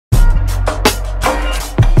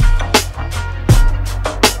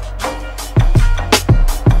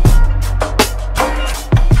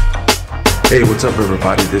What's up,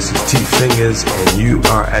 everybody? This is T. Finguz, and you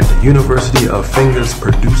are at the University of Finguz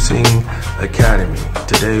Producing Academy.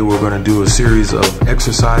 Today we're going to do a series of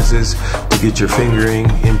exercises to get your fingering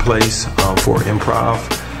in place for improv,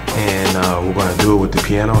 and we're going to do it with the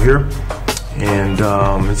piano here. And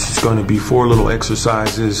it's just going to be 4 little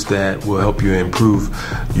exercises that will help you improve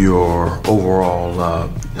your overall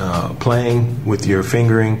playing with your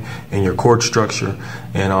fingering and your chord structure,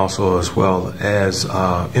 and also as well as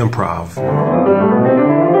improv.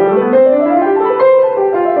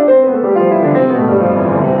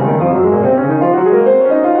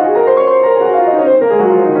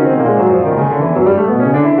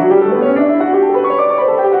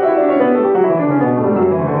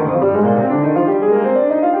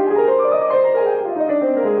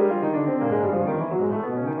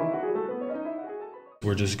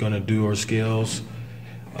 We're just going to do our scales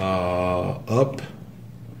up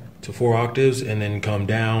to 4 octaves and then come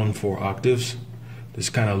down 4 octaves. This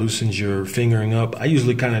kind of loosens your fingering up. I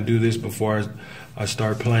usually kind of do this before I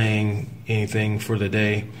start playing anything for the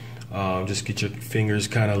day. Just get your fingers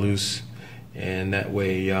kind of loose, and that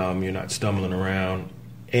way you're not stumbling around,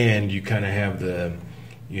 and you kind of have the,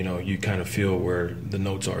 you kind of feel where the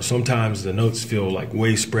notes are. Sometimes the notes feel like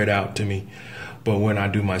way spread out to me. But when I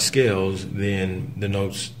do my scales, then the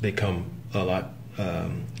notes, they come a lot,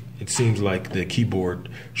 it seems like the keyboard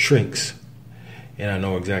shrinks, and I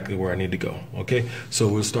know exactly where I need to go. Okay, so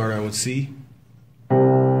we'll start out with C.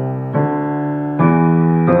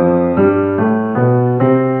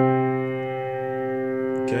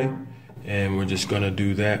 Okay, and we're just gonna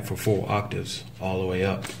do that for 4 octaves all the way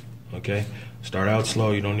up. Okay, start out slow,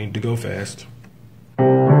 you don't need to go fast.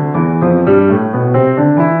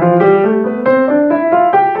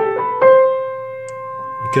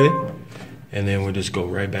 Okay, and then we'll just go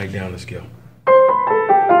right back down the scale.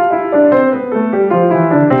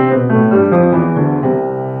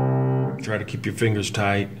 Try to keep your fingers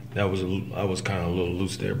tight. I was kind of a little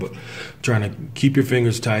loose there, but trying to keep your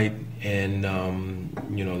fingers tight, and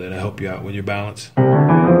that'll help you out with your balance.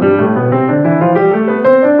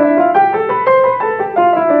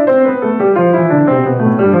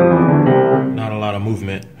 Not a lot of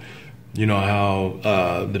movement. You know how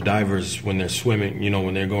the divers, when they're swimming,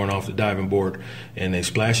 when they're going off the diving board and they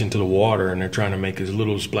splash into the water and they're trying to make as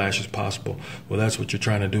little splash as possible. Well, that's what you're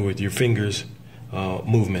trying to do with your fingers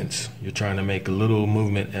movements. You're trying to make a little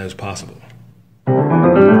movement as possible.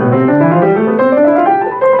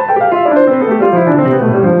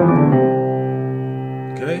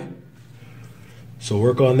 Okay, so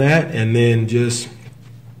work on that, and then just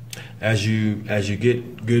as you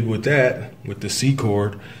get good with that, with the C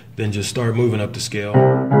chord, then just start moving up the scale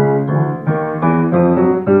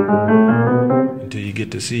until you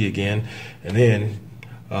get to C again, and then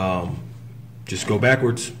just go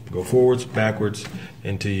backwards, go forwards, backwards,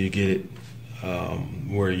 until you get it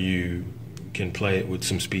where you can play it with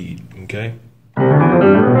some speed. Okay?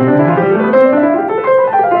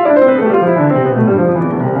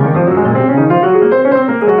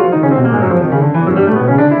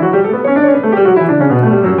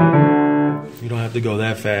 To go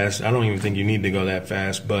that fast. I don't even think you need to go that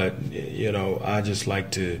fast, but I just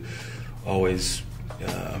like to always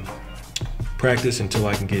practice until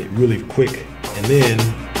I can get really quick, and then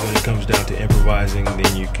when it comes down to improvising,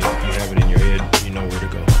 then you have it in your head, you know where to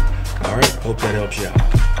go. All right, hope that helps you out.